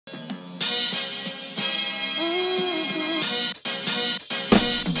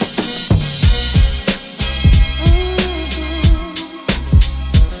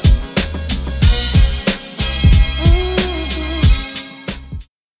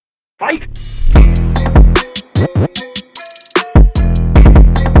Fight!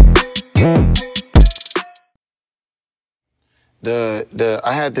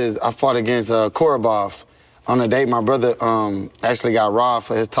 I fought against Korobov on a date. My brother actually got robbed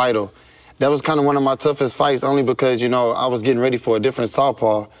for his title. That was kind of one of my toughest fights, only because, you know, I was getting ready for a different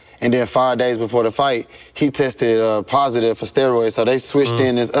southpaw, and then 5 days before the fight, he tested positive for steroids, so they switched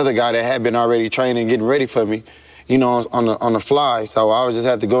in this other guy that had been already training, getting ready for me, you know, on the fly. So I would just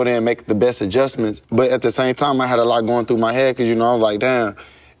have to go there and make the best adjustments. But at the same time, I had a lot going through my head, because, you know, I'm like, damn,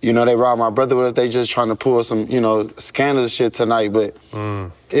 you know, they robbed my brother. What if they just trying to pull some, you know, scandalous shit tonight? But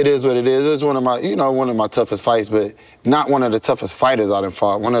it is what it is. It was one of my, you know, one of my toughest fights, but not one of the toughest fighters I done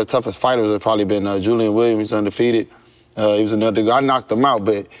fought. One of the toughest fighters would probably been Julian Williams, undefeated. He was another guy. I knocked him out,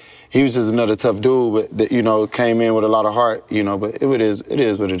 but he was just another tough dude, but that, you know, came in with a lot of heart, you know. But it is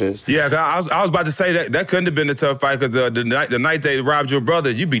what it is. Yeah, I was about to say that couldn't have been a tough fight, because the night they robbed your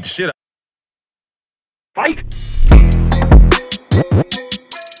brother, you beat the shit out. Fight!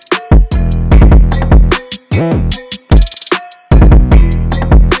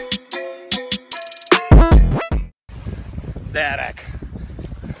 Derek,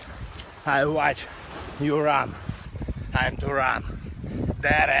 I watch you run. Time to run.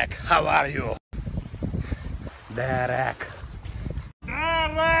 Derek, how are you? Derek.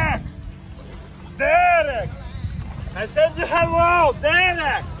 Derek! Derek! I said you hello,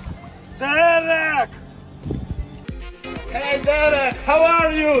 Derek! Derek! Hey, Derek, how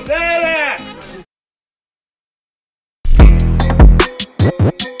are you, Derek?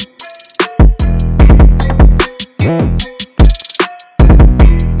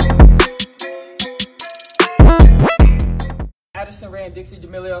 Addison Ray and Dixie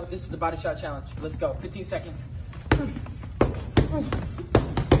D'Amelio, this is the body shot challenge. Let's go, 15 seconds.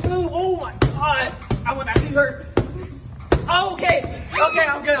 Oh my God, I want that to hurt. Oh, okay,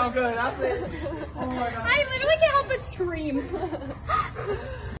 I'm good, I'll say it. Oh my God. I literally can't help but scream.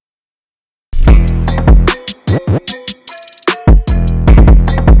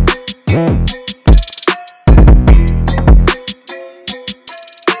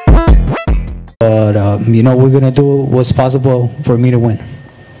 But, you know, we're going to do what's possible for me to win.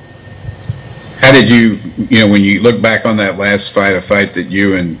 How did you know, when you look back on that last fight, a fight that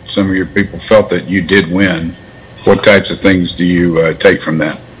you and some of your people felt that you did win, what types of things do you take from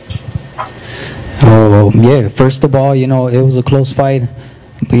that? Oh, yeah, first of all, you know, it was a close fight.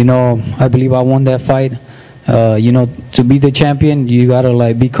 You know, I believe I won that fight. You know, to be the champion, you got to,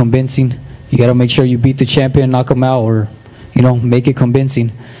 like, be convincing. You got to make sure you beat the champion, knock him out, or, you know, make it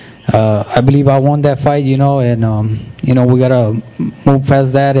convincing. I believe I won that fight, you know, and, you know, we got to move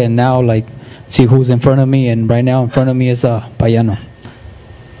past that and now, like, see who's in front of me. And right now in front of me is Payano.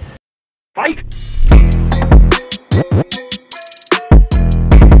 Fight!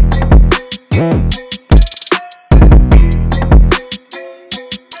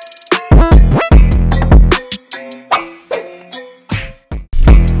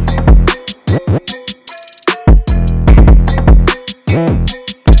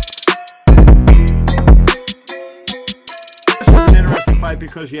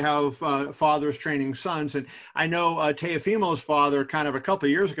 Because you have fathers training sons. And I know Teofimo's father kind of a couple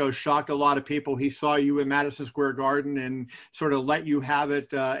of years ago shocked a lot of people. He saw you in Madison Square Garden and sort of let you have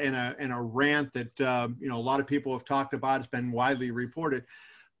it in a rant that you know, a lot of people have talked about. It's been widely reported.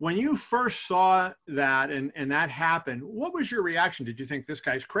 When you first saw that and that happened, what was your reaction? Did you think this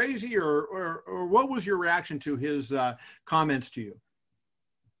guy's crazy, or what was your reaction to his comments to you?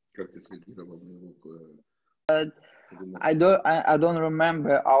 I don't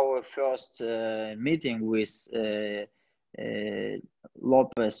remember our first meeting with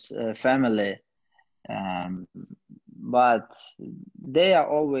Lopez family, but they are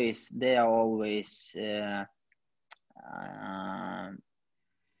always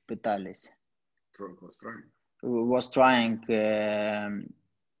Vitalis was trying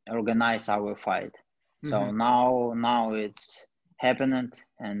organize our fight. So now it's happening,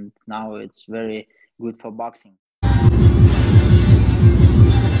 and now it's very good for boxing.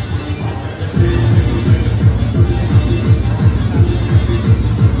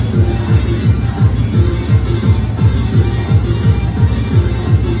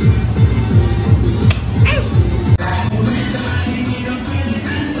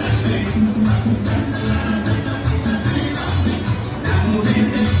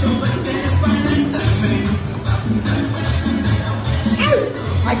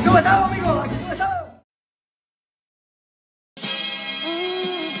 I go now, amigo.